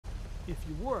If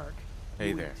you work, Hey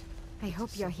you there. eat. I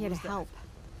hope you're here to Simple as that. help.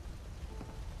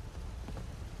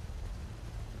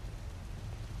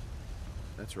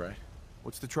 That's right.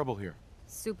 What's the trouble here?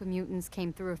 Super mutants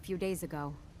came through a few days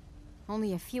ago.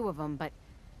 Only a few of them, but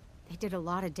they did a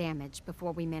lot of damage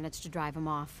before we managed to drive them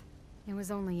off. It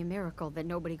was only a miracle that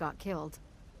nobody got killed.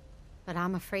 But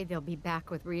I'm afraid they'll be back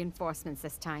with reinforcements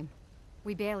this time.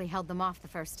 We barely held them off the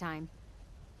first time.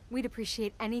 We'd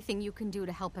appreciate anything you can do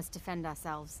to help us defend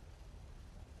ourselves.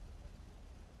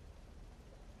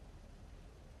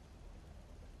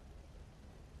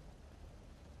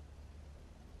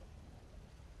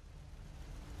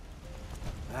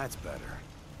 That's better.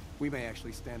 We may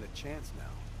actually stand a chance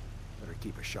now. Better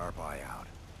keep a sharp eye out.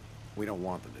 We don't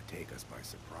want them to take us by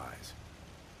surprise.